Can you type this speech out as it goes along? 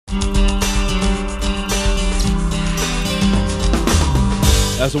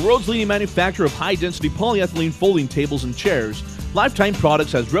As the world's leading manufacturer of high-density polyethylene folding tables and chairs, Lifetime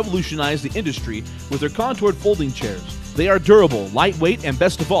Products has revolutionized the industry with their contoured folding chairs. They are durable, lightweight, and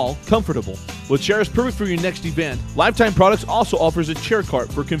best of all, comfortable. With chairs perfect for your next event, Lifetime Products also offers a chair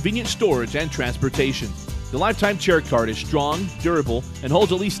cart for convenient storage and transportation. The Lifetime Chair Cart is strong, durable, and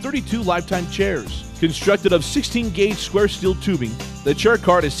holds at least 32 Lifetime chairs. Constructed of 16-gauge square steel tubing, the chair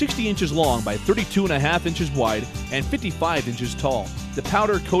cart is 60 inches long by 32.5 inches wide and 55 inches tall. The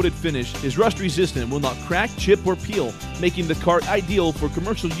powder-coated finish is rust-resistant and will not crack, chip, or peel, making the cart ideal for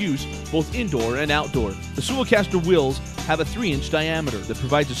commercial use both indoor and outdoor. The swivel caster wheels have a 3-inch diameter that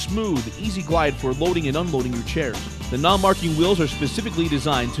provides a smooth, easy glide for loading and unloading your chairs. The non-marking wheels are specifically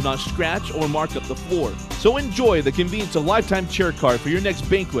designed to not scratch or mark up the floor. So enjoy the convenience of Lifetime Chair Cart for your next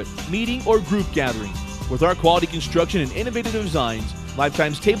banquet, meeting, or group gathering. With our quality construction and innovative designs,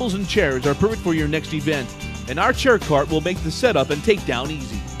 Lifetime's tables and chairs are perfect for your next event, and our chair cart will make the setup and takedown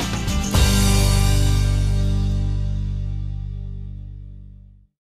easy.